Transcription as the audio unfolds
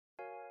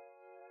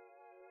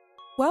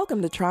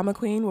Welcome to Trauma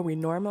Queen, where we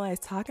normalize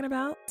talking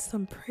about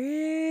some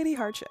pretty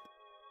hardship.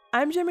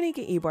 I'm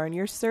Jiminica Eborn,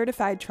 your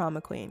certified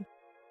trauma queen.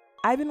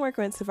 I've been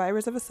working with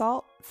survivors of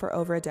assault for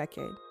over a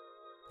decade.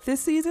 This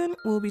season,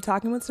 we'll be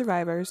talking with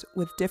survivors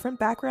with different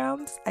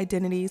backgrounds,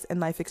 identities, and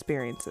life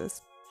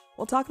experiences.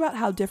 We'll talk about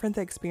how different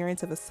the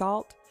experience of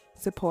assault,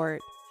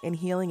 support, and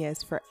healing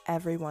is for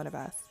every one of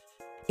us.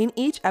 In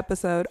each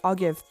episode, I'll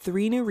give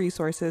 3 new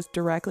resources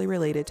directly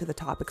related to the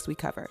topics we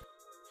cover.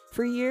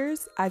 For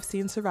years, I've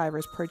seen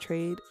survivors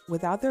portrayed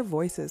without their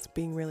voices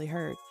being really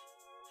heard.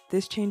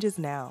 This changes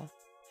now.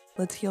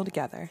 Let's heal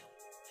together.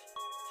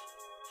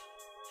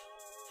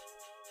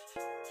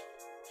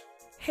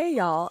 Hey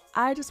y'all,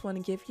 I just want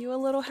to give you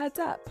a little heads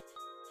up.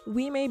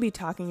 We may be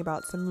talking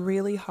about some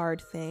really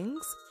hard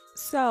things,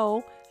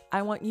 so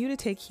I want you to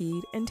take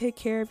heed and take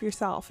care of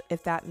yourself.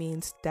 If that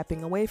means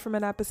stepping away from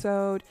an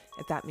episode,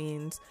 if that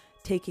means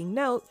taking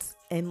notes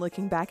and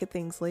looking back at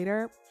things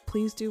later,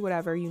 please do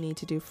whatever you need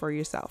to do for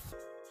yourself.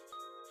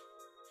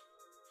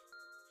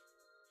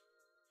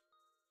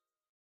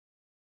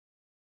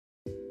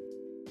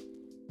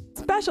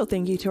 Special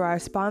thank you to our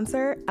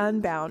sponsor,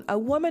 Unbound, a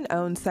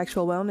woman-owned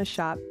sexual wellness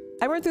shop.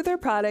 I went through their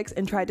products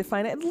and tried to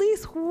find at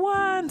least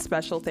one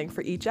special thing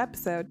for each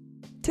episode.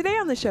 Today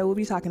on the show, we'll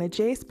be talking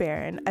to Jace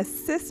Barron, a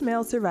cis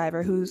male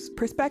survivor whose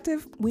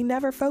perspective we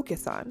never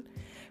focus on.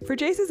 For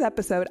Jace's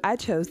episode, I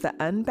chose the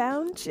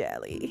Unbound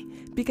Jelly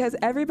because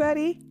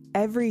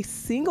every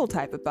single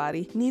type of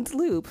body needs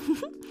lube.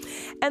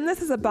 And this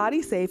is a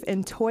body-safe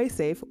and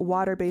toy-safe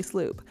water-based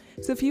lube.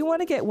 So if you want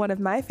to get one of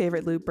my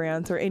favorite lube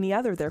brands or any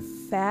other of their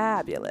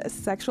fabulous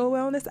sexual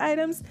wellness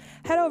items,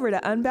 head over to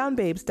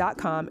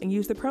unboundbabes.com and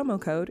use the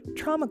promo code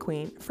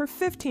TraumaQueen for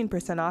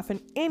 15% off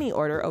in any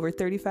order over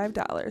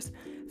 $35.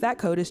 That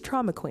code is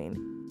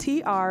TraumaQueen.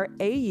 TraumaQueen,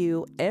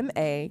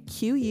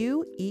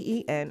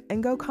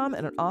 and go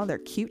comment on all their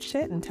cute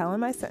shit and tell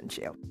them I sent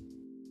you.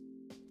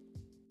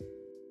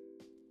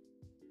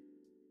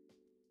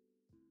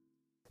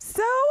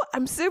 So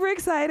I'm super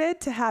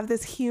excited to have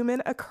this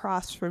human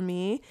across from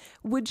me.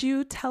 Would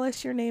you tell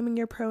us your name and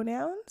your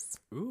pronouns?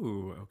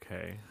 Ooh,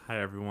 okay. Hi,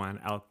 everyone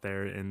out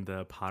there in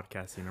the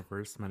podcast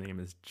universe. My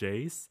name is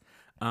Jace.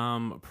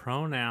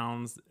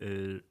 Pronouns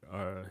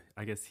are,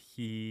 I guess,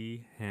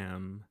 he,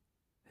 him,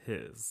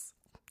 his.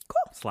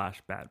 Cool.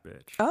 / bad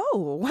bitch.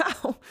 Oh,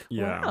 wow.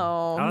 Yeah.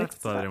 Wow. I like to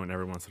throw that in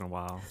every once in a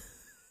while.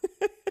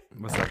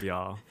 What's up,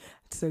 y'all?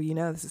 So you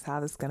know this is how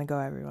this is going to go,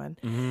 everyone.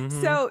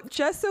 Mm-hmm. So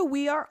just so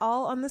we are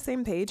all on the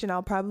same page, and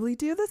I'll probably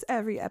do this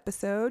every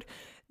episode,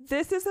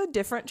 this is a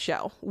different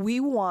show. We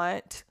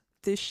want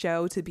this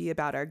show to be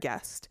about our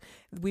guest.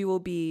 We will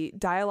be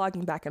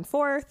dialoguing back and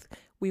forth.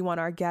 We want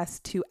our guests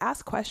to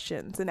ask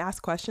questions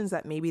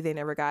that maybe they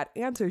never got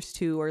answers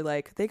to, or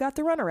like they got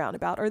the runaround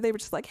about, or they were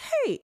just like,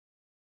 hey,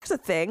 here's a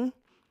thing.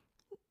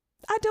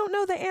 I don't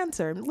know the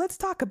answer. Let's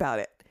talk about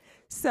it.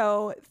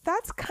 So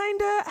that's kind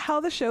of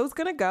how the show's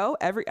going to go.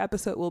 Every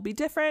episode will be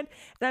different.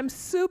 And I'm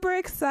super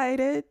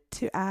excited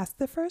to ask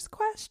the first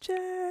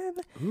question.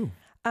 Ooh.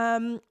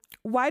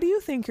 Why do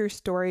you think your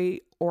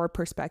story or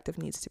perspective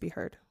needs to be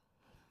heard?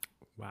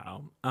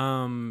 Wow.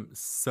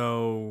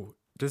 So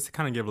just to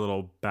kind of give a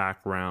little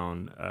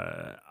background,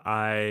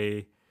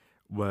 I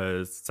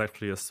was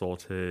sexually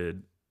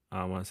assaulted,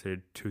 I want to say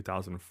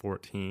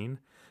 2014.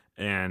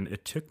 And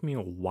it took me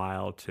a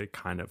while to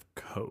kind of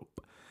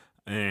cope.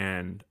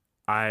 And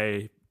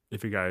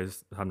if you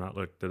guys have not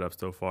looked it up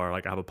so far,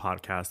 like I have a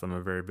podcast. I'm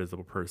a very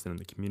visible person in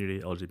the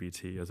community,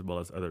 LGBT, as well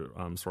as other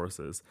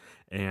sources.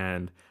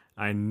 And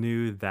I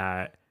knew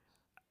that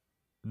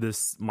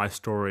my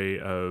story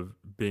of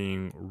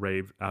being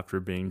raped after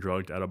being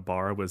drugged at a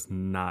bar was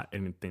not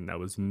anything that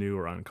was new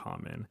or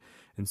uncommon.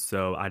 And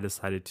so I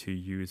decided to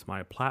use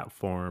my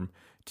platform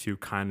to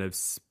kind of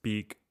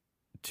speak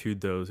to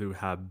those who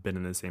have been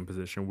in the same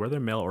position,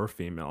 whether male or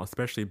female,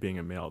 especially being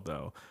a male,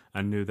 though.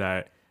 I knew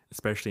that,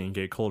 especially in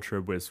gay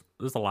culture,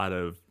 there's a lot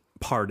of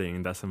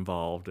partying that's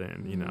involved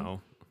in, you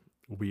know,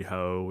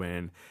 WeHo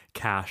and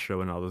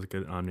Castro and all those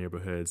good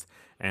neighborhoods.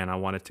 And I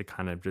wanted to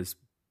kind of just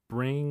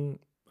bring,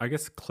 I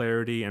guess,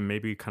 clarity and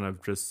maybe kind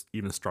of just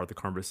even start the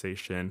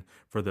conversation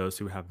for those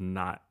who have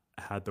not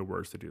had the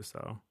words to do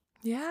so.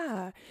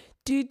 Yeah.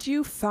 Did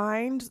you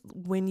find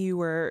when you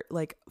were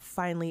like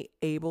finally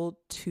able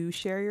to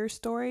share your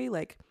story,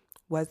 like,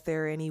 was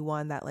there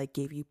anyone that like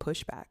gave you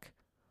pushback?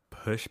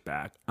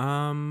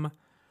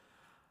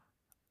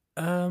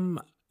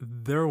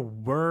 There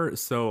were,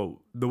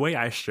 so the way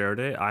I shared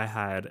it, I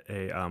had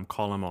a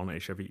column on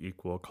HIV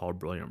Equal called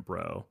Brilliant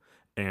Bro.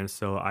 And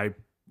so I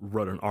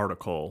wrote an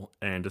article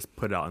and just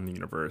put it out in the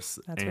universe.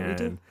 That's what we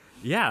do.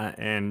 Yeah.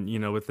 And, you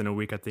know, within a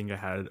week, I think I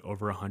had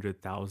over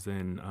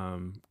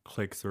 100,000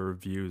 clicks or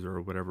views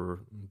or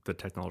whatever the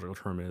technological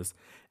term is.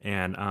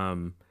 And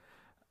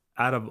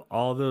out of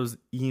all those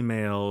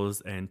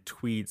emails and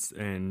tweets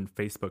and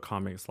Facebook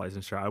comments, likes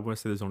and share, I want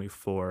to say there's only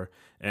 4.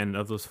 And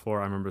of those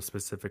 4, I remember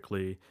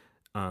specifically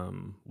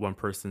one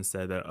person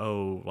said that,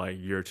 oh, like,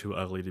 you're too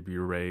ugly to be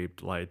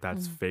raped. Like,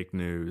 that's fake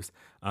news.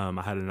 I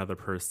had another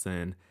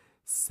person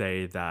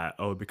say that,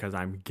 oh, because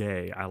I'm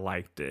gay, I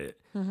liked it.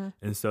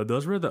 And so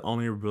those were the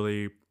only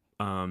really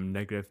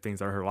negative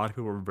things I heard. A lot of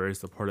people were very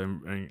supportive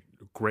and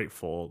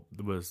grateful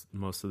was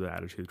most of the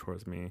attitude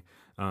towards me.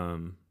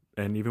 And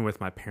even with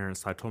my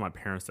parents, I told my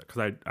parents that,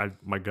 because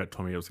my gut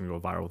told me it was going to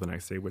go viral the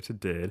next day, which it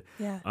did.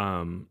 Yeah.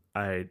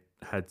 I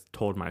had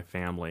told my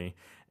family,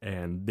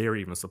 and they were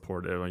even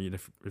supportive. I mean,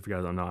 if you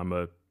guys don't know, I'm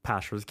a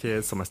pastor's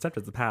kid, so my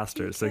stepdad's a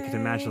pastor. Okay. So you can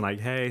imagine, like,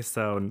 hey,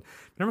 so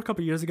remember a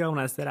couple years ago when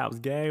I said I was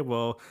gay?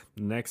 Well,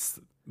 next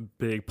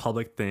big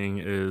public thing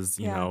is,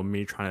 you know,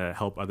 me trying to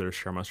help others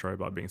share my story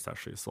about being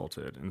sexually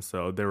assaulted. And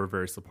so they were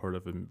very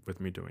supportive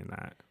with me doing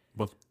that,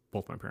 both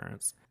my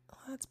parents. Oh,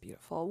 that's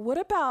beautiful. What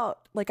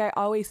about, like, I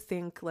always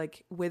think,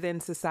 like,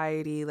 within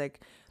society, like,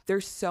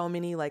 there's so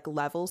many, like,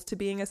 levels to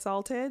being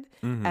assaulted.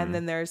 And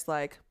then there's,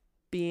 like,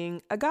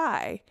 being a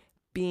guy,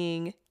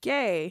 being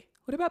gay.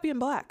 What about being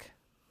black?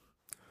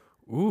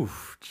 Ooh,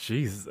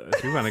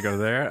 Jesus. You want to go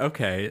there?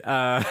 Okay.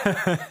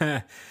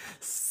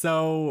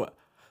 So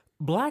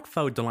black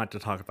folk don't like to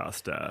talk about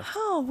stuff.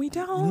 Oh, we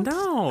don't?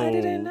 No. I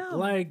didn't know.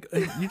 Like,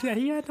 you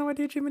had no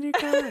idea, Jiminy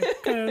Cat?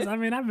 Because, I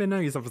mean, I've been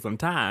knowing you for some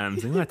time.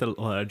 So you have to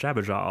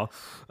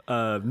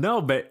jabberjaw.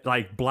 No, but,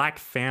 like, black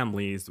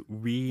families,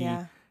 we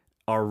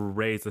are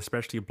raised,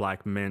 especially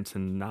black men, to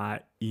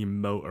not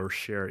emote or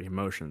share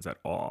emotions at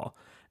all.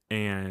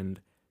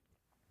 And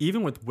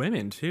even with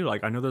women, too,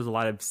 like, I know there's a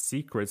lot of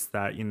secrets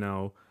that, you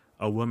know,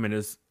 a woman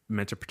is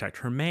meant to protect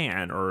her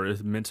man or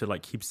is meant to,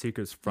 like, keep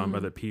secrets from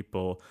other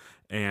people.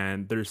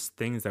 And there's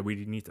things that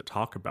we need to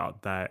talk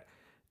about that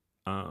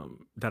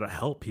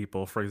help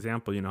people. For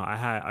example, you know,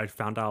 I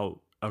found out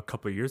a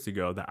couple of years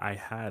ago that I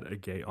had a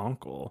gay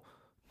uncle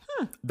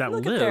that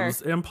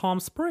lives in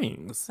Palm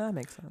Springs. That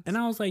makes sense. And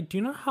I was like, do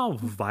you know how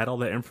vital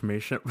that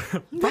information,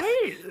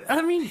 right?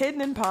 I mean,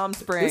 hidden in Palm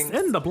Springs. It's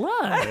in the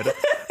blood.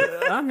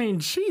 I mean,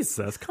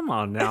 Jesus, come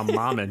on now,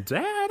 mom and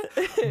dad.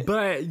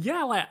 But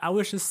yeah, like, I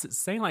was just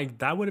saying, like,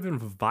 that would have been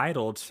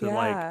vital to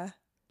like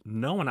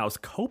know when I was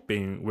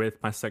coping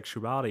with my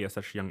sexuality at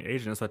such a young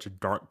age and in such a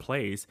dark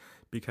place,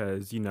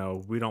 because, you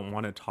know, we don't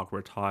want to talk.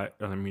 We're taught,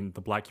 I mean,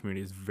 the black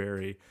community is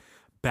very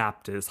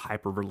Baptist,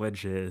 hyper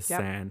religious.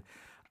 And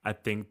I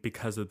think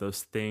because of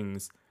those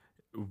things,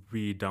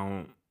 we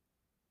don't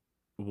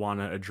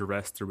want to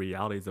address the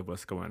realities of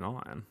what's going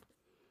on.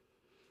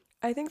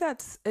 I think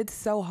it's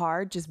so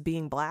hard just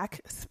being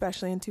black,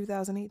 especially in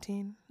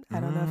 2018. I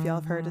don't know if y'all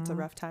have heard, it's a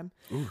rough time.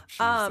 Ooh,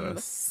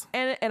 Jesus.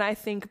 And I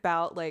think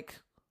about, like,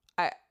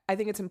 I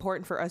think it's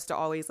important for us to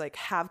always, like,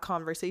 have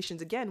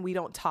conversations. Again, we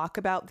don't talk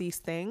about these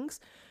things.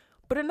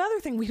 But another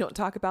thing we don't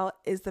talk about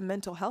is the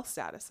mental health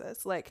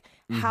statuses. Like,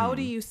 how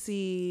do you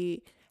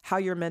see how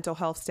your mental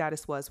health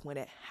status was when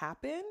it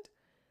happened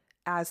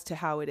as to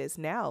how it is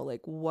now?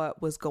 Like,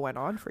 what was going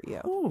on for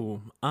you?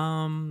 Ooh,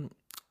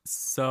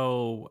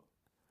 so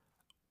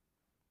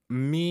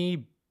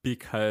me,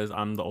 because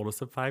I'm the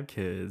oldest of 5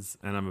 kids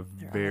and I'm a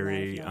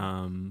very,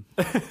 my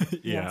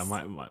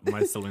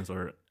siblings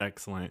are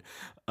excellent.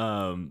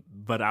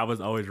 But I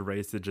was always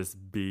raised to just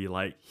be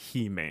like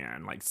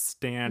He-Man, like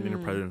stand in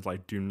your presence,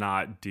 like do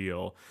not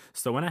deal.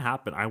 So when it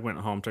happened, I went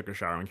home, took a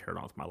shower and carried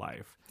on with my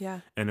life. Yeah.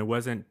 And it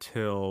wasn't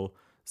till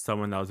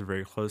someone that was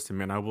very close to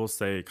me, and I will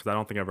say, because I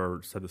don't think I've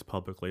ever said this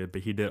publicly,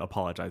 but he did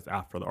apologize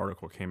after the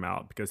article came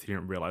out because he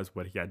didn't realize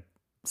what he had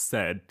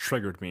said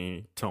triggered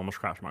me to almost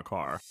crash my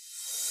car.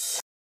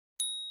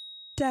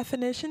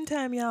 Definition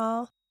time,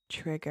 y'all.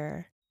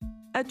 Trigger.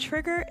 A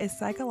trigger is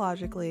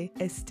psychologically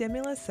a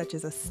stimulus such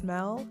as a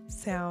smell,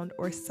 sound,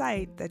 or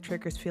sight that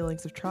triggers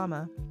feelings of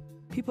trauma.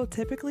 People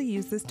typically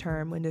use this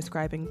term when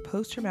describing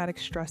post-traumatic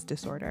stress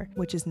disorder,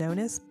 which is known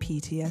as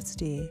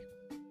PTSD. He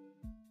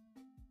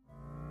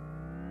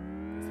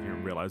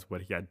didn't realize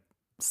what he had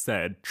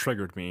said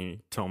triggered me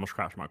to almost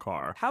crash my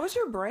car. How was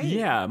your brain?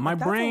 Yeah, my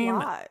brain,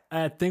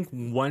 I think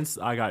once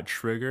I got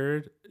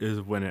triggered is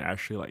when it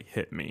actually like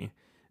hit me.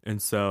 And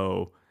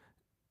so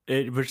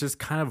it was just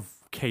kind of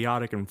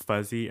chaotic and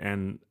fuzzy.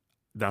 And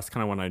that's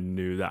kind of when I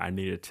knew that I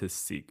needed to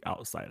seek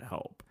outside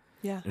help.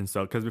 Yeah. And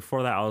so, because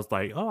before that, I was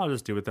like, oh, I'll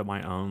just deal with it on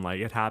my own.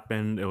 Like, it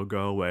happened, it'll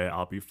go away,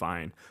 I'll be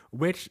fine.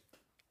 Which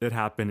it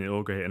happened,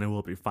 it'll go, and it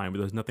will be fine. But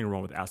there's nothing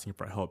wrong with asking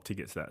for help to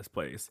get to that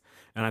place.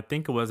 And I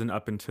think it wasn't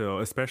up until,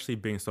 especially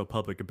being so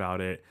public about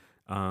it,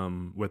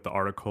 with the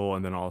article,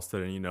 and then all of a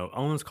sudden, you know,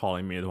 Owen's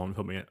calling me, the one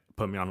who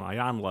put me on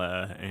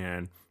Iyanla,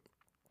 and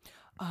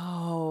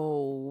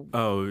Oh,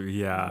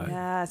 yeah.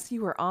 Yes,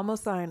 you were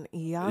almost on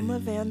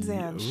Iyanla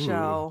Vanzant's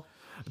show.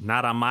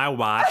 Not on my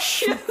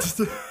watch.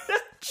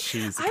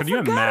 Jeez, can you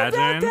imagine?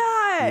 About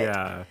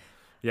that.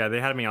 Yeah, they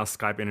had me on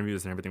Skype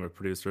interviews and everything with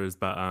producers,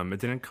 but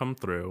it didn't come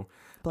through.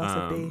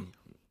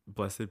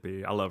 Blessed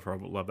be. I love her. I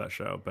love that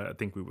show, but I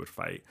think we would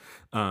fight.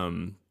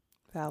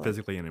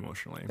 Physically and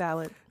emotionally.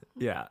 Valid.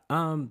 Yeah.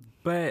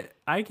 But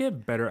I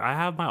get better. I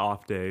have my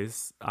off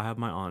days. I have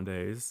my on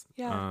days.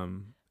 Yeah.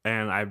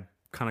 And I've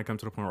kind of come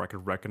to the point where I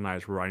could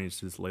recognize where I need to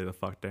just lay the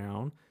fuck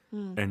down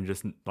and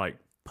just like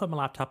put my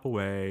laptop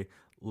away,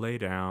 lay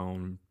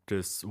down,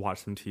 just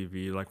watch some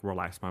TV, like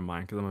relax my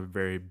mind, because I'm a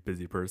very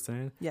busy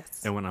person.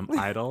 Yes. And when I'm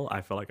idle,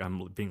 I feel like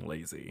I'm being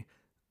lazy.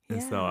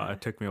 And so Yeah.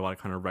 it took me a while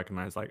to kind of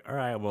recognize, like, all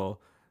right,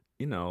 well,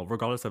 you know,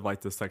 regardless of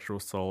like the sexual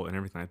soul and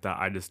everything like that,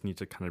 I just need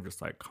to kind of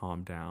just like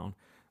calm down.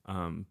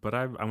 But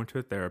I went to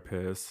a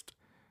therapist.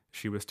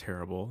 She was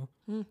terrible.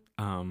 Not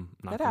That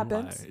gonna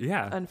happens. lie.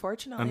 Yeah.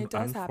 Unfortunately, it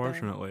does happen.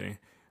 Unfortunately.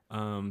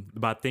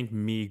 But I think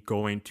me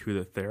going to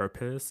the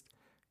therapist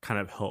kind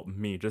of helped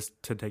me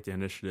just to take the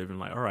initiative and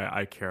like, all right,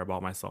 I care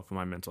about myself and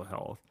my mental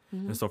health.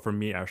 And so for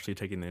me, actually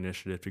taking the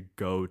initiative to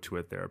go to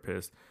a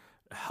therapist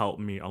helped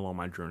me along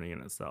my journey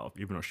in itself,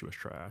 even though she was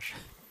trash.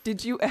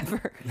 Did you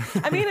ever?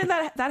 I mean, and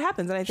that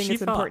happens, and I think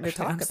it's important to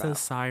talk I'm about. so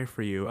sorry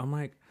for you. I'm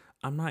like,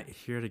 I'm not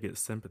here to get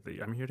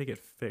sympathy. I'm here to get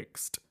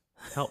fixed.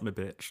 Help me,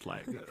 bitch.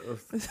 Like,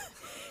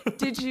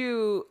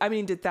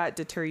 Did that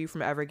deter you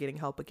from ever getting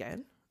help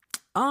again?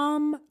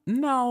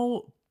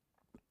 no.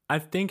 I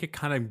think it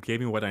kind of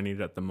gave me what I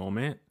needed at the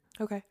moment.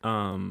 Okay.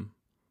 And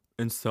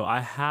so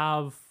I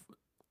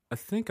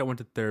think I went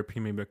to therapy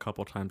maybe a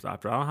couple times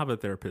after. I don't have a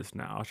therapist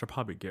now. I should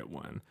probably get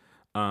one.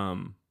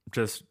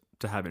 Just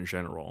to have in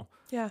general.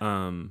 Yeah.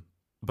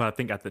 But I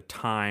think at the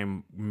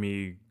time,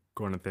 me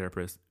going to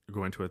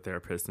a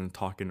therapist and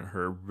talking to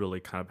her really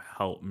kind of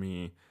helped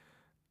me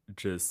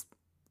just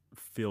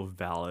feel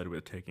valid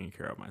with taking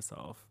care of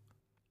myself.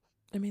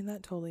 I mean,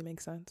 that totally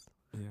makes sense.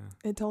 Yeah.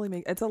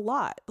 It's a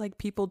lot. Like,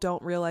 people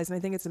don't realize, and I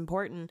think it's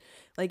important.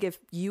 Like, if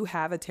you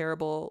have a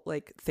terrible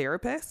like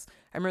therapist,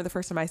 I remember the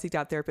first time I seeked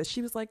out a therapist,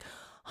 she was like,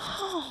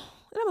 oh,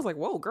 and I was like,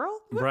 whoa, girl.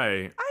 Right. I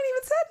ain't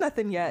even said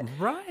nothing yet.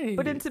 Right.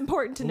 But it's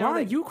important to know Why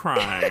are that you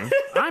crying?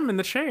 I'm in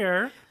the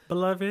chair,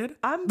 beloved.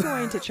 I'm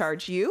going to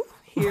charge you.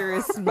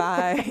 Here's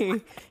my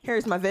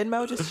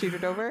Venmo. Just shoot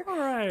it over. All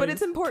right. But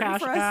it's important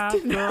Cash for us App,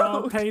 to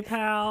know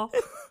PayPal.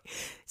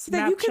 so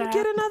that you can Snapchat.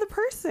 get another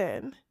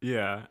person.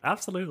 Yeah,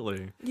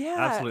 absolutely. Yeah.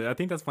 Absolutely. I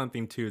think that's one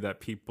thing too that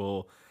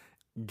people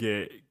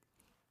get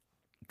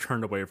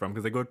turned away from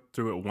because they go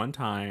through it one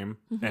time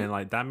and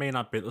like that may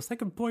not be, it's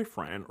like a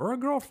boyfriend or a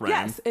girlfriend.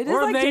 Yes, it is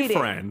or like a dating.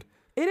 friend.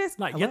 It is.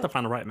 Like you have to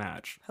find the right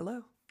match.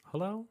 Hello.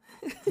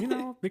 You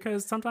know,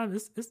 because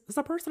sometimes it's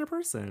a person to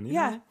person. You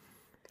Yeah. know?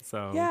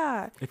 So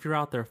Yeah. if you're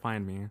out there,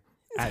 find me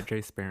at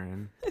Jay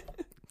Sparron.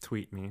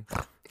 Tweet me.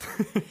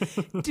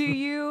 Do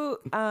you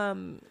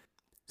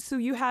so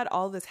you had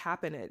all this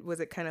happen, was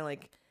it kind of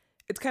like,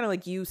 it's kind of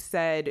like you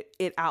said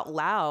it out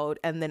loud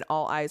and then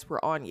all eyes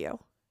were on you?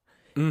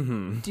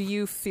 Mm-hmm. Do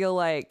you feel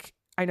like,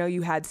 I know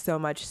you had so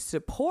much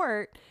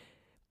support,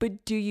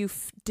 but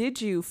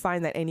did you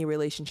find that any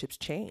relationships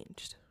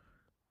changed?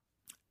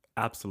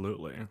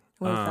 Absolutely.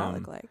 What does that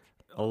look like?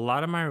 A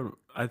lot of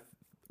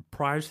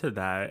prior to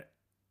that,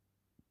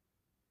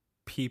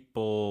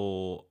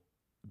 people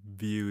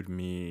viewed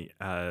me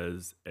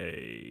as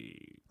a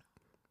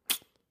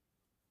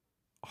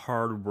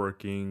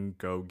hardworking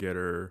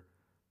go-getter.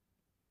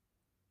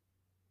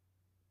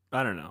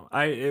 I don't know.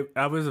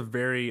 I was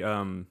very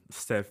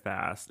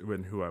steadfast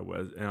with who I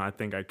was, and I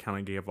think I kind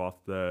of gave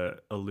off the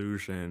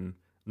illusion,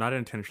 not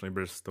intentionally,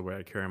 but just the way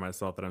I carry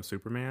myself, that I'm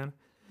Superman.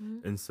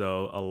 Mm-hmm. And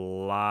so a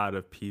lot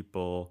of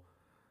people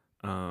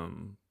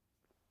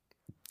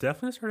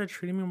definitely started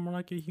treating me more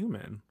like a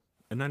human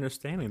and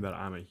understanding that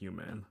I'm a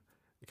human.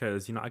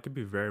 Because, you know, I could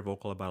be very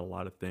vocal about a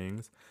lot of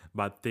things,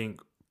 but I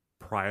think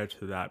prior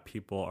to that,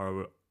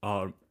 people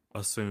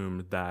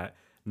assumed that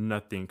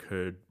nothing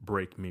could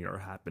break me or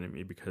happen to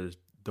me because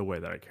the way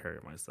that I carry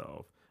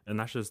myself. And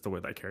that's just the way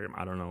that I carry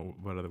I don't know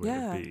what other way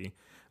it would be.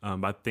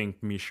 But I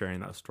think me sharing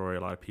that story,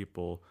 a lot of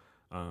people,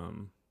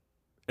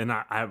 and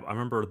I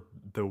remember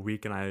the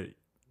weekend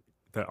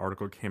that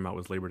article came out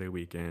was Labor Day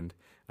weekend,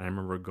 and I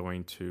remember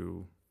going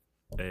to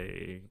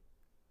a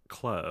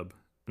club,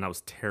 and I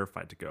was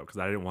terrified to go because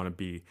I didn't want to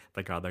be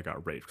the guy that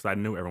got raped because I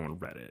knew everyone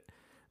read it.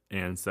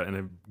 And so, and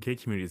the gay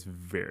community is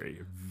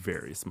very,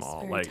 very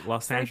small. Like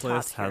Los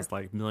Angeles has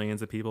like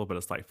millions of people, but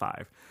it's like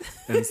 5.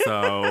 And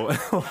so,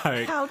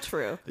 like, how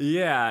true?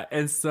 Yeah.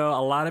 And so a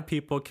lot of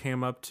people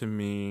came up to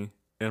me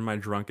in my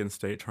drunken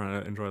state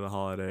trying to enjoy the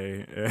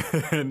holiday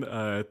and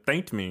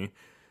thanked me.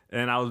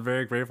 And I was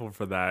very grateful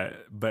for that.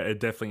 But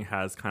it definitely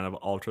has kind of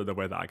altered the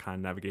way that I kind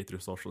of navigate through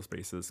social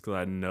spaces because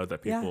I know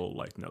that people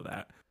like know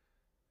that.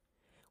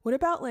 What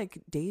about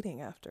like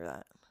dating after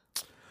that?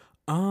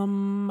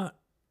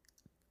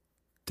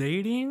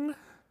 Dating,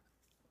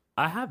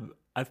 I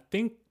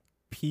think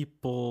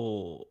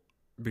people,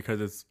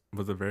 because it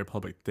was a very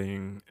public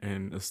thing,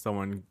 and if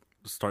someone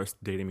starts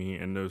dating me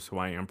and knows who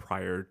I am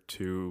prior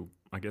to,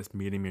 I guess,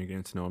 meeting me and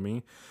getting to know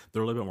me,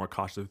 they're a little bit more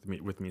cautious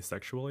with me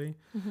sexually.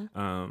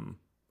 Mm-hmm.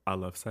 I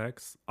love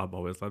sex. I've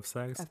always loved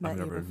sex. I've met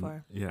you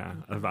before. Yeah,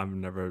 mm-hmm. I've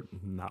never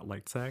not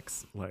liked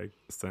sex, like,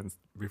 since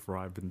before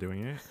I've been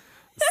doing it.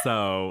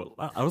 So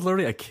I was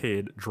literally a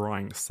kid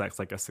drawing sex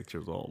like at 6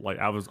 years old. Like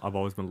I've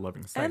always been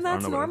loving sex. And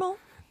that's normal.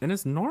 And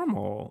it's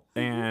normal,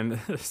 and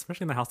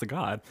especially in the house of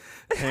God.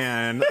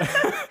 And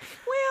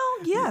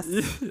well, yes,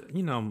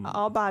 you know,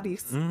 all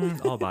bodies,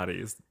 all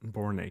bodies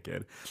born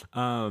naked.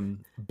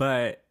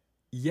 But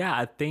Yeah,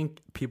 I think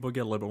people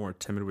get a little bit more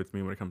timid with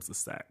me when it comes to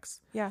sex.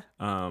 Yeah.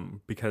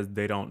 Because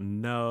they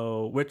don't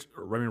know, which,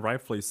 I mean,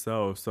 rightfully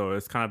so. So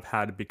it's kind of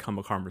had to become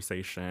a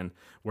conversation,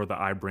 whether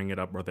I bring it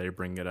up or they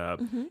bring it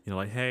up. You know,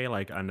 like, hey,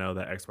 like, I know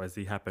that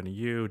XYZ happened to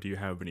you. Do you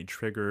have any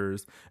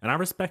triggers? And I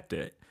respect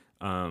it.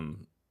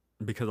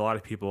 Because a lot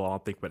of people, I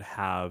don't think, would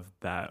have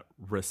that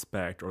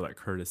respect or that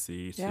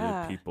courtesy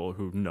to people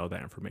who know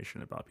that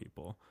information about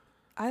people.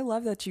 I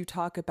love that you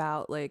talk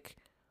about, like,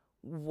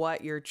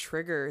 what your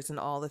triggers and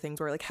all the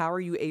things were. Like, how are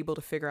you able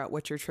to figure out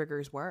what your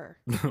triggers were?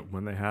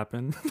 When they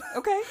happen.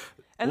 Okay.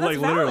 And like,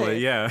 that's valid. literally,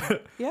 yeah.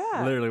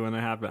 Yeah. Literally when they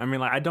happen. I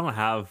mean, like, I don't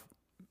have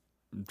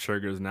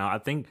triggers now. I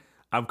think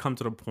I've come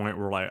to the point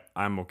where, like,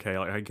 I'm okay.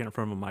 Like, I get in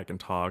front of a mic and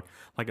talk.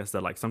 Like I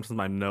said, like, sometimes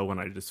I know when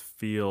I just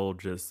feel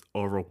just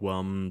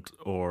overwhelmed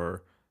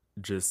or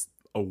just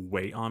a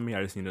weight on me,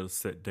 I just need to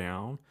sit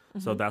down.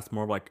 So that's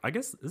more like, I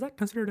guess, is that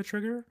considered a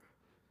trigger?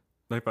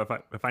 Like,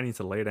 if I need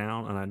to lay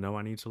down and I know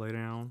I need to lay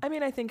down? I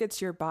mean, I think it's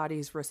your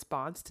body's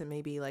response to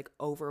maybe, like,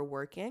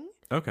 overworking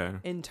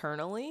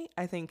internally.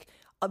 I think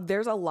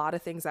there's a lot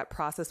of things that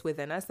process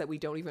within us that we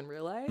don't even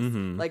realize.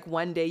 Like,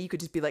 one day you could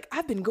just be like,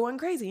 I've been going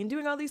crazy and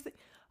doing all these things.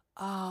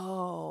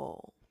 Oh,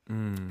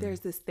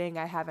 there's this thing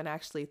I haven't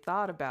actually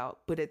thought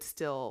about, but it's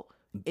still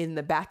in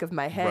the back of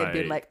my head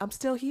being like, I'm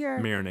still here.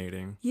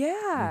 Marinating.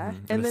 Yeah.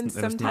 And then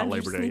sometimes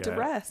you just need to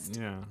rest.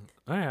 Yeah.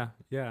 Oh, yeah.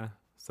 Yeah.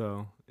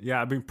 So,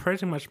 yeah, I mean,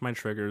 pretty much my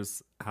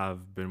triggers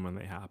have been when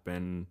they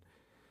happen.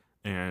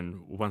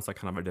 And once I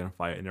kind of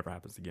identify it, it never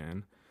happens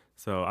again.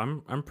 So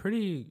I'm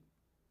pretty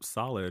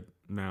solid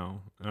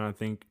now. And I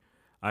think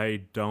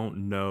I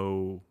don't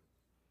know,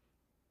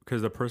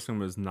 because the person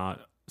was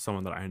not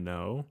someone that I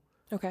know.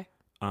 Okay.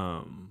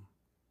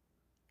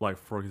 Like,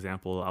 for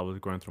example, I was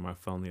going through my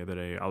phone the other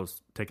day. I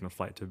was taking a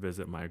flight to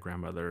visit my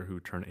grandmother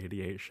who turned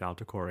 88. Shout out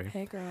to Corey.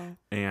 Hey, girl.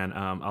 And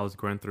I was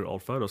going through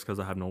old photos because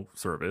I have no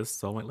service.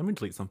 So I'm like, let me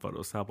delete some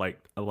photos. So I have like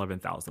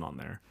 11,000 on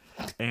there.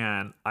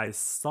 And I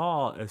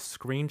saw a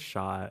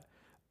screenshot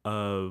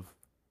of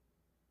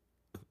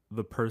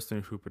the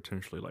person who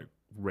potentially, like,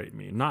 raped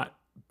me. Not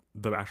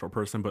the actual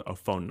person, but a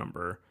phone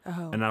number.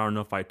 And I don't know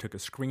if I took a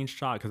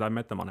screenshot because I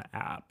met them on an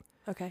app.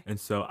 Okay. And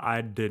so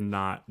I did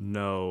not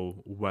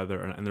know whether,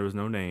 and there was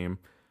no name,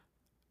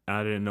 and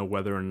I didn't know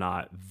whether or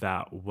not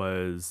that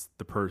was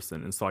the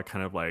person. And so I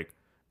kind of like,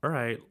 all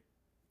right,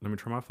 let me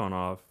turn my phone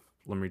off.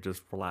 Let me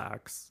just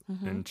relax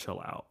and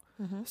chill out.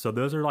 So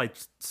those are like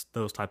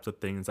those types of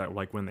things that,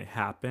 like, when they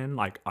happen,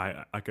 like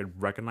I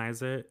could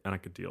recognize it and I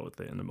could deal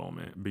with it in the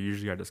moment. But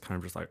usually I just kind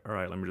of just like, all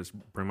right, let me just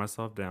bring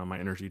myself down, my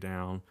energy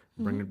down,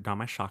 bring down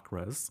my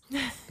chakras,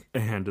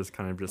 and just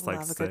kind of just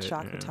like a good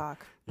chakra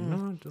talk. You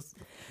know, just...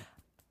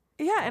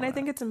 Yeah, and I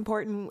think it's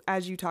important,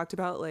 as you talked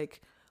about, like,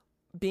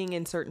 being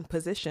in certain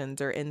positions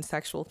or in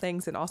sexual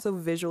things, and also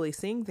visually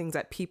seeing things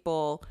that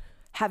people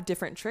have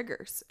different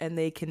triggers and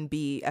they can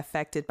be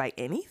affected by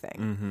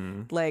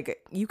anything.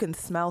 Like, you can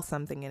smell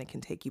something and it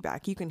can take you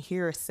back. You can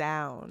hear a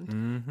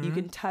sound. You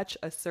can touch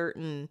a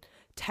certain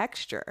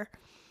texture.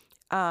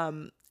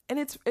 And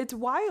it's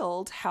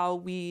wild how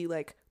we,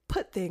 like,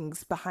 put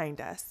things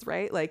behind us,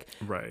 right? Like,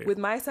 with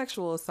my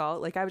sexual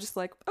assault, like, I was just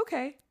like,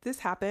 okay, this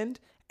happened,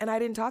 and I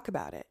didn't talk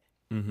about it.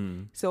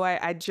 So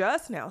I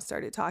just now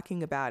started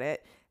talking about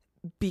it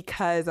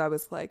because I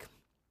was like,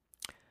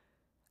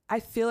 I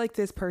feel like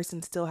this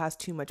person still has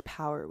too much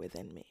power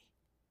within me.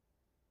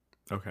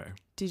 Okay.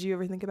 Did you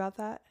ever think about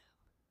that?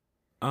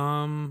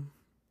 No.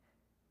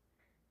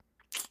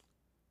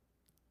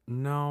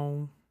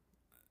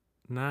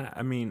 Not,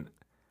 I mean,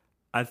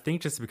 I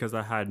think just because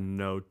I had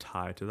no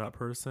tie to that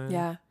person.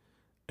 Yeah.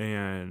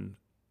 And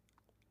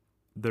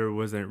there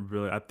wasn't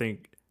really, I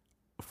think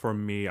for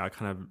me, I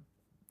kind of,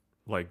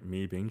 like,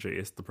 me being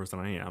Jace, the person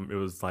I am, it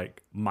was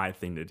like my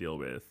thing to deal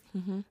with.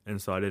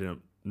 And so I didn't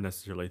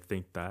necessarily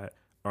think that,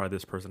 or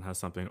this person has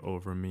something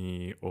over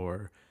me,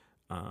 or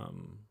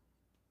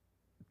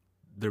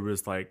there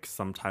was like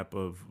some type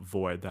of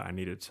void that I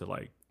needed to,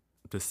 like,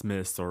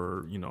 dismiss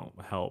or, you know,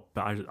 help.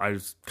 But I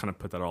just kind of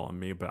put that all on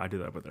me, but I do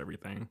that with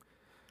everything.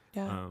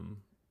 Yeah.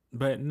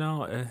 But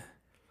no,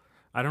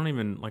 I don't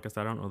even, like I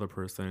said, I don't know the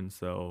person.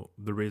 So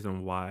the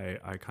reason why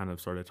I kind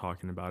of started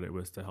talking about it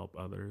was to help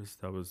others.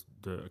 That was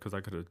because I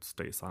could have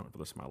stayed silent for the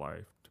rest of my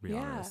life, to be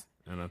honest.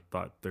 And I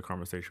thought the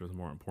conversation was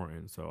more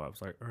important. So I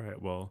was like, all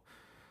right, well,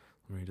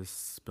 let me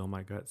just spill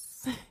my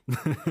guts.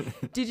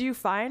 Did you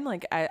find,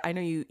 like, I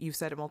know you've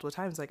said it multiple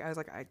times, like, I was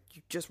like,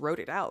 you just wrote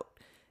it out.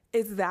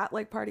 Is that,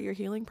 like, part of your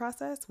healing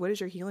process? What does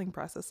your healing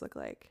process look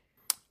like?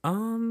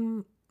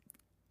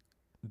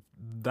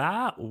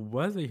 That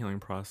was a healing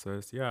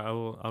process. Yeah,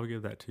 I'll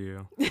give that to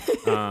you.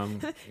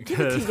 Give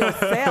it to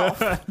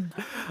yourself.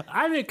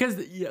 I mean, because,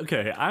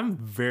 okay, I'm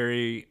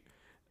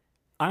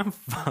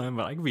fun,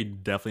 but I can be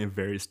definitely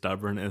very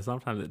stubborn, and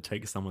sometimes it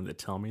takes someone to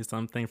tell me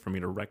something for me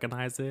to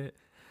recognize it.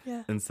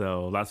 Yeah. And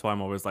so that's why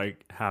I'm always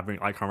like having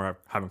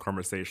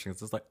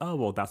conversations. It's like, oh,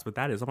 well, that's what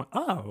that is. I'm like,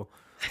 oh,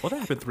 well,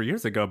 that happened 3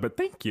 years ago, but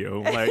thank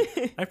you.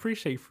 Like, I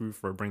appreciate you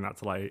for bringing that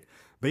to light.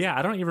 But yeah,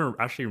 I don't even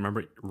actually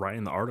remember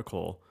writing the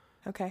article.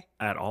 Okay.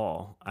 at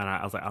all. And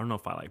I was like, I don't know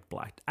if I like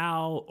blacked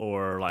out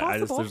or like I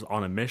Possible. just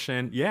on a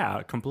mission.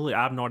 Yeah, completely.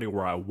 I have no idea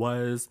where I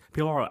was.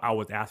 People are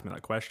always asking me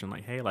that question,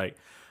 like, hey, like,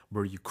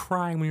 were you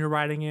crying when you were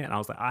writing it? And I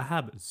was like, I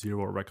have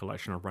zero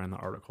recollection of writing the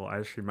article. I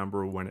just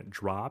remember when it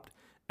dropped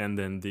and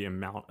then the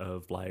amount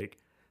of like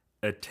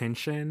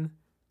attention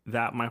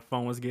that my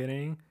phone was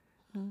getting.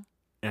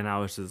 And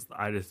I just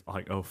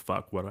like, oh,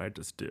 fuck, what did I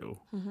just do?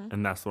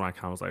 And that's when I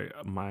kind of was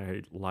like,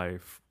 my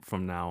life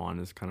from now on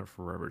is kind of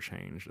forever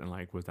changed. And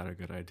like, was that a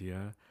good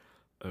idea?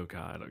 Oh,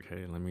 God,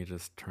 okay, let me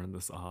just turn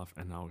this off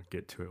and I'll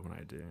get to it when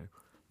I do.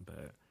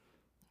 But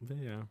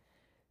yeah.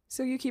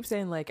 So you keep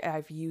saying like,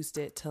 I've used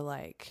it to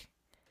like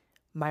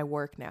my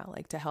work now,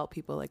 like to help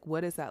people. Like,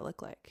 what does that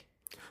look like?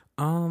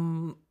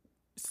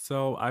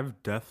 So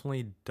I've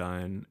definitely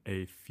done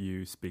a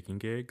few speaking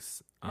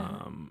gigs.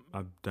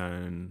 I've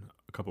done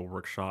a couple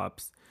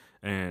workshops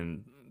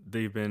and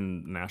they've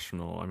been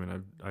national. I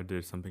mean, I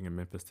did something in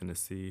Memphis,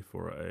 Tennessee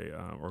for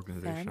a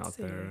organization out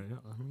Fancy. there. Yeah,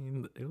 I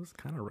mean, it was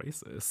kind of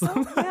racist.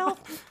 Oh,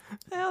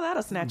 well,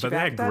 that'll snatch you But they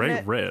back. had doesn't great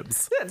it?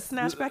 ribs. Good,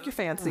 snatch back your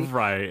fancy.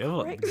 Right. It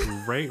was Right.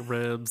 great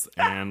ribs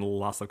and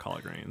lots of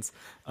collard greens.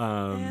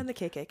 And the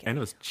KKK. And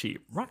it was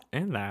cheap. Right.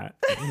 And that,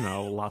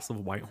 lots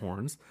of white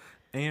horns.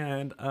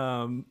 And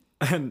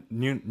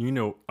New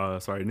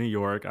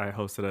York, I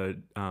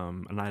hosted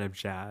a night of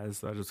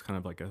jazz. That was just kind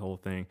of like a whole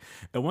thing.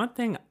 And one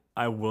thing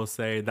I will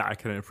say that I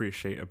can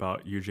appreciate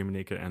about you,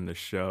 Jiminica, and the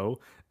show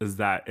is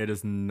that it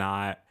is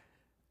not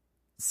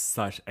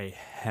such a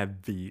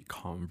heavy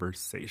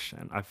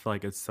conversation. I feel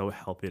like it's so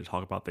healthy to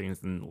talk about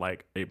things in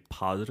like a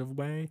positive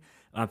way.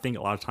 And I think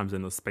a lot of times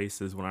in the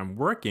spaces when I'm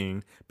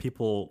working,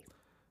 people,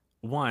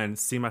 one,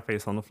 see my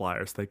face on the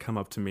flyers. They come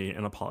up to me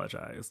and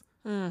apologize.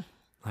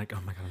 Like,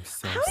 oh my God, I'm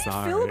so How do you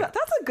sorry. feel about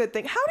that's a good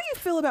thing. How do you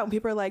feel about when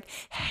people are like,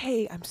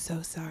 hey, I'm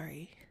so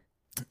sorry?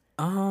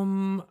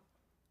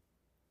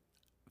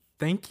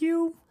 Thank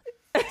you.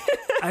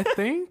 I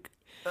think.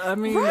 I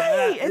mean,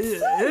 Right. It's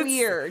so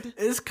weird.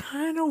 It's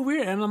kind of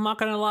weird, and I'm not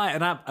gonna lie.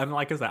 And I'm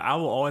like I said, I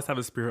will always have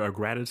a spirit of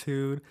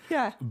gratitude.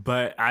 Yeah.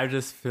 But I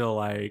just feel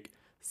like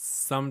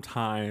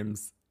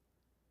sometimes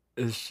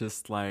it's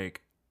just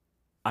like,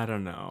 I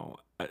don't know.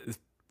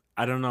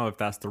 I don't know if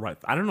that's the right.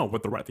 I don't know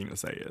what the right thing to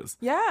say is.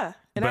 Yeah.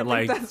 And But, I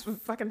think like, that's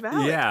fucking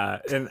valid. Yeah,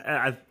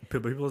 and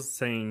people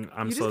saying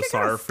I'm You just so get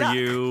kinda sorry for stuck.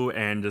 you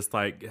and just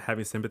like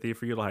having sympathy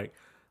for you like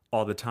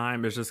all the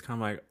time. It's just kind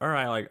of like, all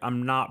right, like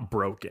I'm not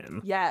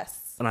broken.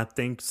 Yes. And I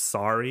think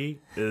sorry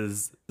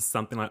is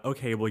something like,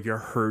 okay, well, you're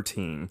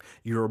hurting,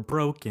 you're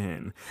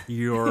broken,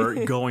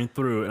 you're going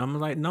through. And I'm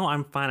like, no,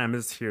 I'm fine. I'm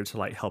just here to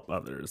like help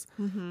others.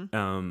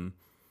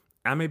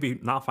 I may be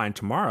not fine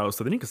tomorrow,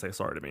 so then you can say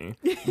sorry to me.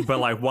 But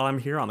like while I'm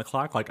here on the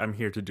clock, like I'm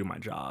here to do my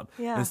job.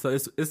 Yeah. And so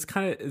it's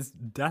kind of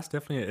that's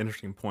definitely an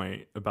interesting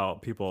point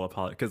about people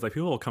apologize, because like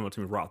people will come up to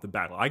me right off the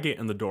bat. Like, I get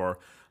in the door,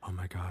 oh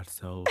my God,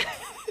 so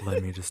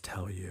let me just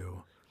tell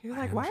you. You're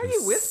like, I'm why are you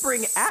just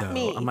whispering at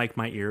me? I'm like,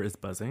 my ear is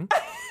buzzing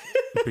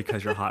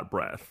because your hot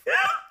breath.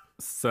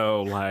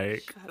 So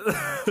like,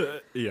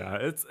 yeah,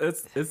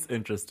 it's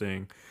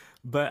interesting,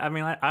 but I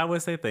mean, I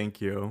would say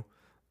thank you.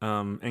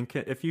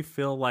 If you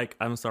feel like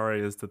I'm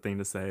sorry is the thing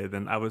to say,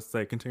 then I would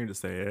say continue to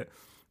say it.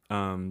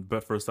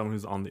 But for someone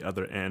who's on the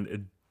other end,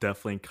 it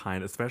definitely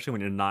kind of, especially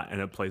when you're not in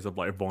a place of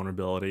like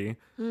vulnerability,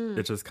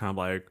 it's just kind of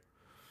like,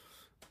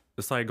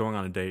 it's like going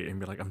on a date and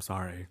be like, I'm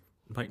sorry.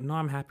 I'm like, no,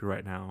 I'm happy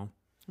right now.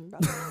 I'm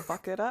about to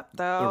fuck it up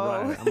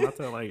though. Right. I'm about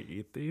to like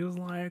eat these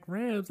like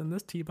ribs and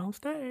this T-bone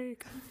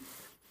steak.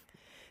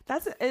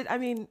 That's it. I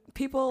mean,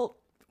 people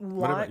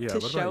want to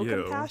what show about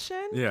you?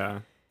 compassion. Yeah.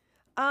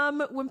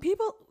 When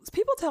people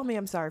tell me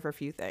I'm sorry for a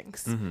few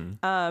things,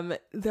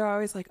 they're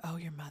always like, "Oh,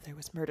 your mother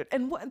was murdered,"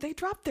 and they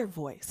drop their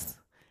voice,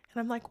 and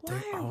I'm like, "Why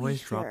They are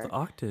always we drop here?" the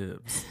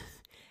octaves.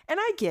 And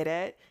I get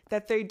it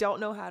that they don't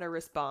know how to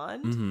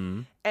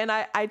respond, and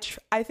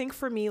I think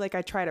for me, like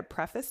I try to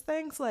preface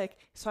things like,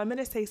 "So I'm going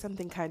to say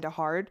something kind of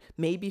hard,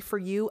 maybe for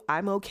you,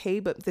 I'm okay,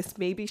 but this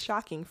may be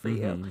shocking for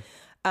you."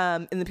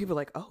 And then people are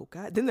like, "Oh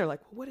God!" Then they're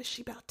like, well, "What is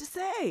she about to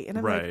say?" And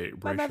I'm Right,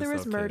 like, "My brace mother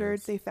was yourself, murdered.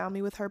 kids. They found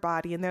me with her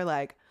body," and they're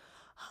like,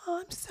 "Oh,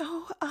 I'm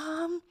so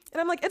and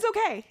I'm like, "It's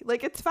okay.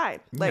 Like it's fine."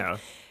 Like, Yeah.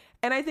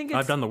 and I think it's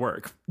I've done the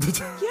work.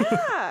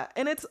 yeah,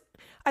 and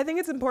I think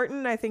it's important.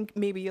 And I think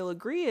maybe you'll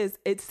agree is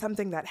it's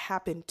something that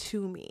happened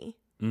to me.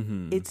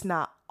 It's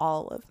not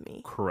all of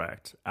me.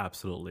 Correct.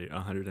 Absolutely.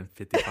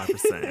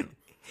 155%.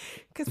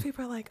 Because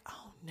people are like,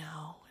 "Oh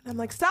no," and I'm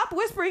like, "Stop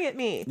whispering at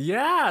me.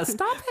 Yeah,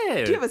 stop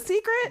it. Do you have a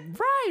secret?"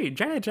 Right.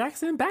 Janet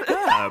Jackson, back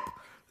up.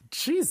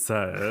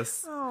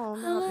 Jesus. Oh,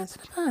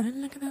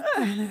 I'm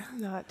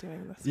not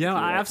doing this. Yeah, with you I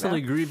right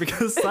absolutely now. agree,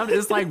 because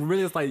it's like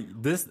really, it's like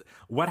this,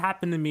 what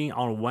happened to me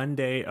on one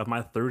day of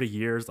my 30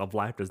 years of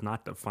life does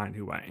not define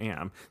who I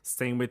am.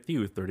 Same with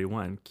you,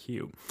 31,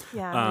 cute.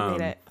 Yeah, we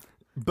made it.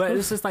 But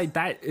it's just like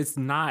that, it's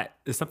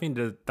something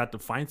that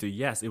defines you.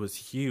 Yes, it was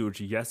huge.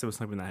 Yes, it was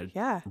something that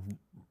Yeah.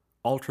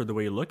 altered the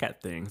way you look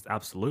at things,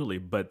 absolutely.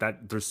 But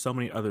that there's so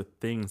many other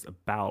things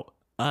about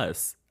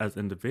us as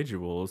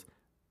individuals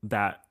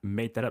that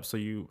made that up. So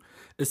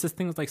it's just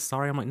things like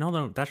sorry. I'm like,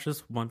 no, that's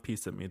just one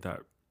piece of me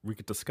that we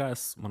could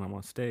discuss when I'm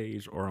on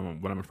stage or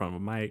when I'm in front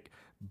of a mic.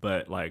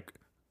 But like,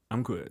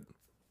 I'm good.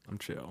 I'm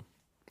chill.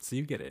 So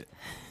you get it.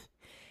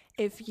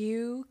 If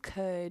you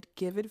could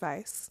give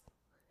advice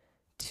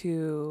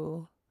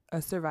to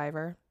a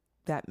survivor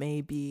that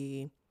may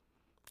be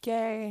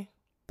gay,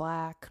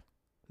 black,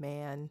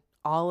 man,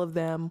 all of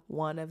them,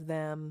 one of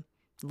them,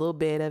 a little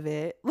bit of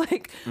it,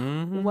 like,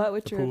 what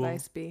would your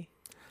advice be?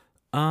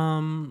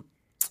 You're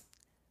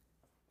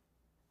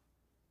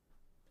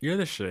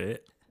the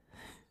shit.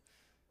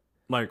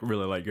 Like,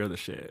 really, like, you're the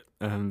shit.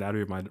 And that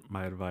would be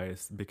my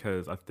advice,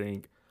 because I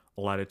think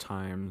a lot of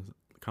times,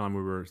 kind of what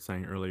we were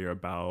saying earlier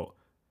about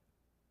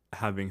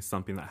having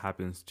something that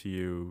happens to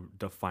you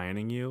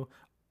defining you,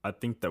 I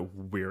think that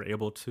we're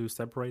able to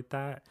separate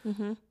that.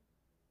 Mm-hmm.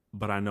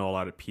 But I know a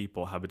lot of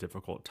people have a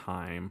difficult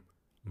time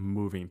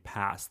moving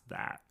past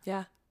that.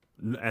 Yeah.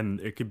 And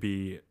it could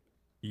be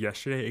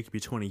yesterday, it could be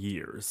 20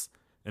 years.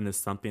 And it's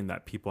something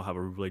that people have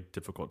a really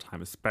difficult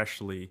time,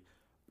 especially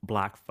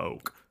Black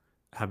folk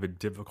have a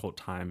difficult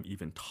time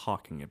even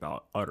talking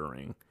about,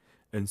 uttering.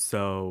 And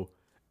so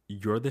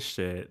you're the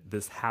shit.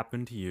 This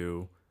happened to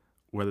you,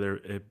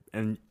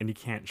 and you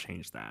can't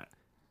change that.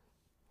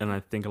 And I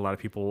think a lot of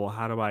people, well,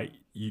 how do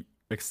you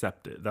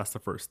accept it? That's the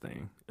first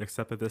thing.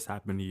 Accept that this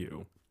happened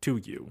to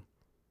you.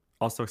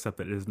 Also accept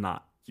that it is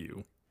not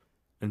you.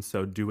 And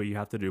so do what you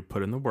have to do.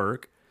 Put in the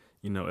work.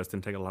 It's going to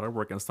take a lot of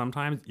work. And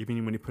sometimes,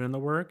 even when you put in the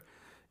work,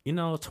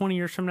 20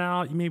 years from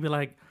now, you may be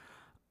like,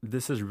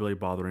 this is really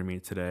bothering me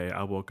today.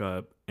 I woke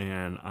up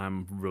and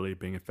I'm really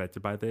being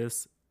affected by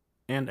this.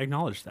 And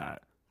acknowledge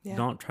that. Yeah.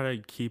 Don't try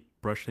to keep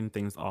brushing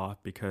things off,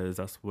 because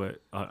that's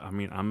what,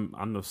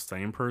 I'm the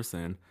same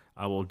person.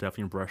 I will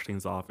definitely brush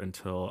things off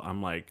until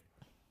I'm like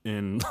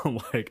in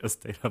like a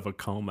state of a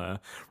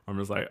coma. I'm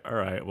just like, all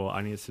right, well,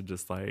 I need to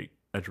just like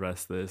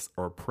address this,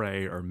 or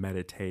pray, or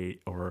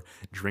meditate, or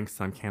drink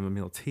some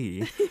chamomile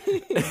tea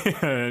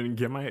and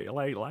get my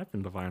like life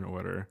in divine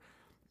order.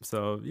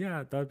 So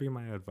yeah, that'd be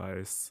my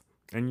advice.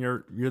 And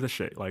you're the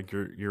shit. Like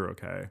you're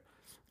okay.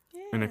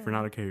 Yeah. And if you're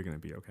not okay, you're gonna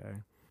be okay.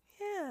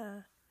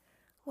 Yeah.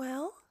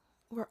 Well,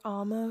 we're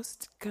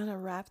almost gonna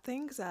wrap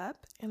things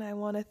up, and I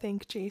want to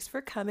thank Jace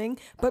for coming.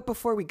 But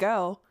before we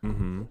go,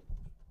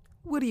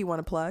 what do you want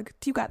to plug?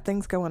 Do you got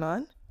things going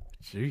on?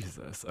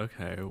 Jesus.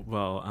 Okay.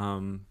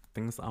 Well,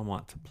 things I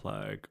want to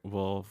plug.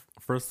 Well,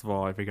 first of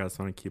all, if you guys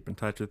want to keep in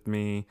touch with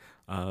me,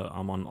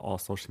 I'm on all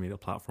social media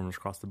platforms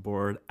across the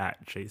board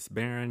at Jace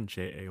Baron,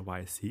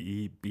 JaceBaron.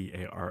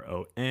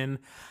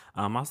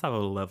 I also have a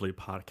lovely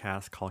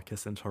podcast called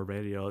Kiss and Tell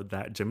Radio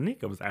that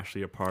Jamanika was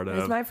actually a part of.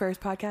 It's my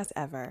first podcast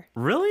ever.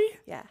 Really?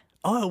 Yeah.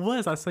 Oh, it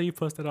was. I saw you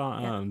posted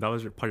on, that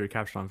was part of your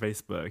caption on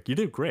Facebook. You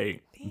did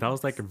great. Thanks. That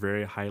was like a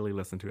very highly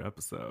listened to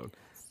episode.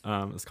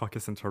 It's called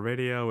Kiss and Tell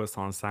Radio. It's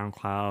on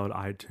SoundCloud,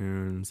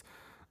 iTunes,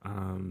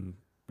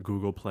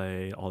 Google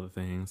Play, all the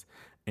things.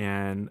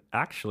 And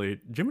actually,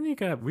 Jim and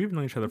Nika, we've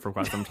known each other for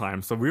quite some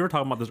time. So we were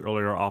talking about this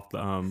earlier off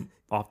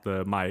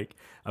the mic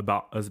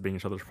about us being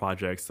each other's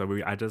projects. So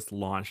I just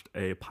launched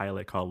a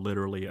pilot called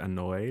Literally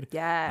Annoyed.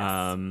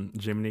 Yes.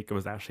 Jim and Nika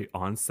was actually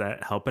on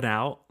set helping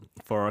out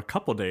for a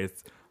couple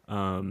days.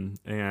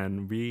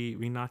 And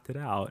we knocked it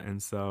out.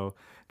 And so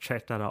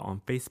check that out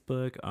on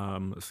Facebook.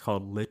 It's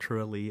called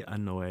Literally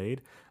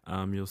Annoyed.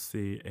 You'll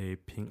see a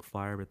pink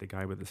flyer with the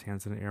guy with his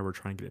hands in the air. We're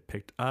trying to get it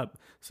picked up.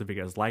 So if you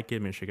guys like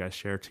it, make sure you guys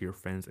share it to your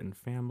friends and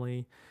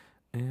family.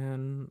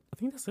 And I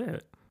think that's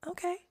it.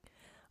 Okay.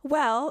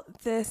 Well,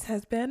 this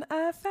has been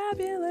a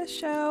fabulous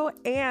show,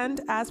 and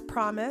as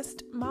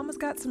promised, Mama's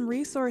got some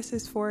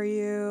resources for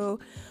you.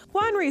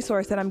 One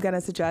resource that I'm going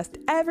to suggest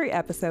every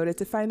episode is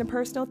to find a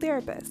personal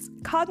therapist.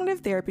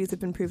 Cognitive therapies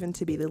have been proven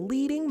to be the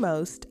leading,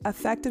 most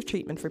effective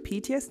treatment for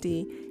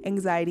PTSD,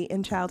 anxiety,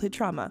 and childhood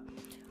trauma.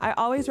 I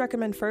always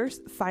recommend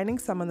first finding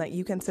someone that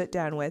you can sit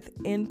down with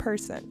in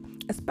person,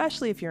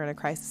 especially if you're in a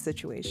crisis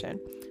situation.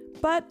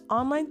 But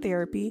online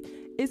therapy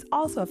is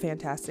also a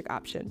fantastic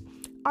option.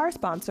 Our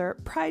sponsor,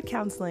 Pride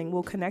Counseling,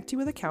 will connect you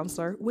with a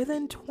counselor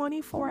within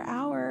 24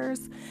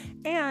 hours.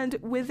 And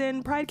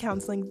within Pride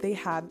Counseling, they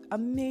have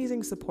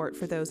amazing support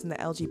for those in the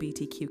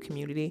LGBTQ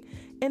community.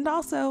 And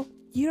also,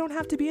 you don't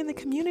have to be in the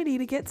community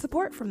to get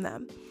support from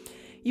them.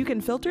 You can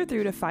filter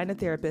through to find a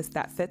therapist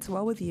that fits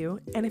well with you.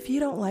 And if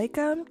you don't like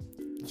them,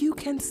 you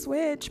can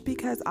switch,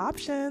 because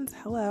options,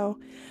 hello.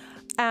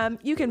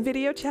 You can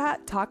video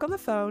chat, talk on the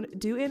phone,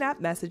 do in-app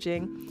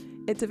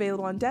messaging. It's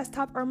available on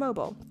desktop or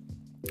mobile.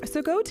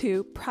 So go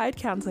to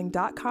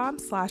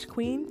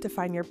pridecounseling.com/queen to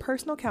find your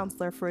personal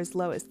counselor for as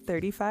low as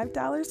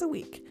 $35 a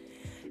week.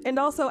 And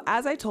also,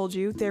 as I told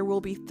you, there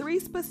will be 3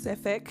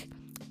 specific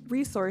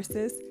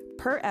resources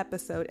per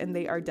episode, and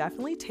they are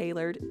definitely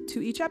tailored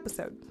to each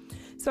episode.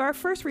 So our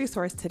first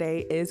resource today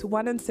is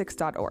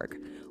 1in6.org.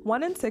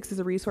 1in6 is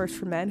a resource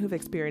for men who've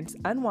experienced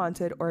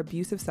unwanted or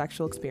abusive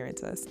sexual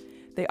experiences.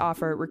 They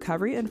offer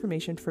recovery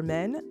information for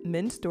men,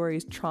 men's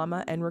stories,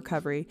 trauma, and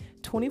recovery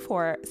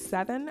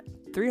 24/7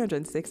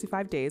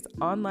 365 days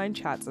online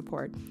chat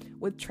support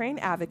with trained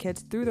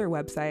advocates through their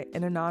website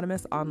and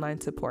anonymous online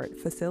support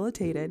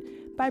facilitated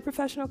by a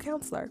professional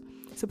counselor.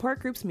 Support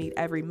groups meet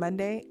every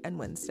Monday and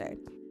Wednesday.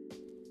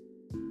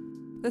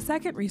 The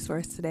second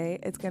resource today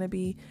is going to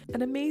be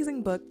an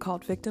amazing book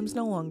called Victims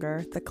No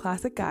Longer, The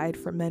Classic Guide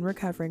for Men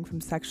Recovering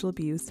from Sexual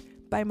Abuse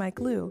by Mike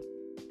Liu.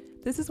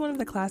 This is one of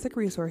the classic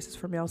resources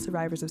for male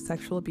survivors of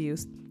sexual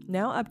abuse,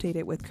 now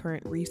updated with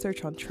current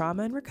research on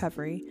trauma and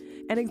recovery,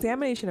 and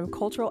examination of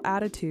cultural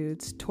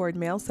attitudes toward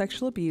male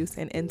sexual abuse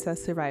and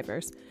incest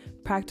survivors,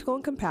 practical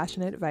and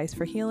compassionate advice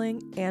for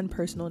healing, and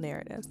personal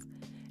narratives.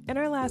 And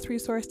our last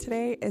resource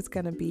today is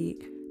going to be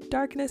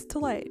Darkness to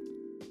Light,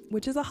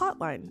 which is a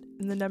hotline,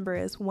 and the number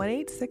is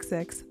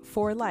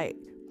 1-866-4LIGHT.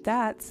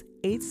 That's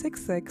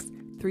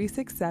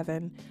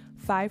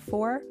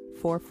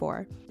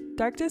 866-367-5444.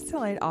 Darkness to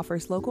Light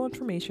offers local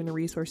information and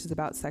resources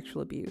about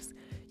sexual abuse.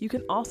 You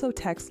can also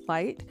text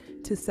LIGHT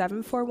to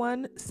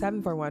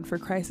 741-741 for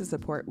crisis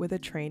support with a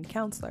trained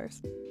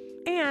counselors.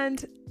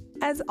 And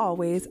as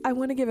always, I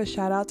want to give a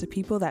shout out to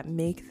people that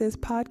make this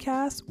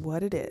podcast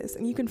what it is.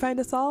 And you can find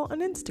us all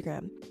on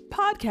Instagram.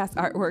 Podcast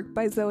artwork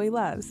by Zoe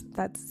Loves.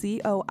 That's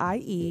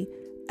ZoieLoves.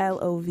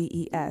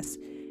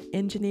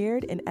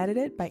 Engineered and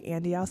edited by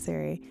Andy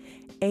Alseri.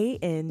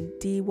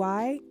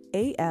 ANDYALSERI.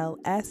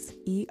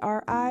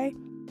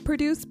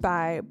 Produced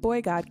by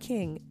Boy God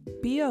King.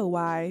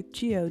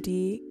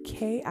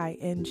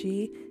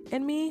 BOYGODKING.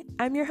 And me,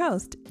 I'm your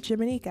host,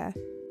 Jimanika.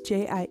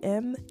 JIMANEKIA.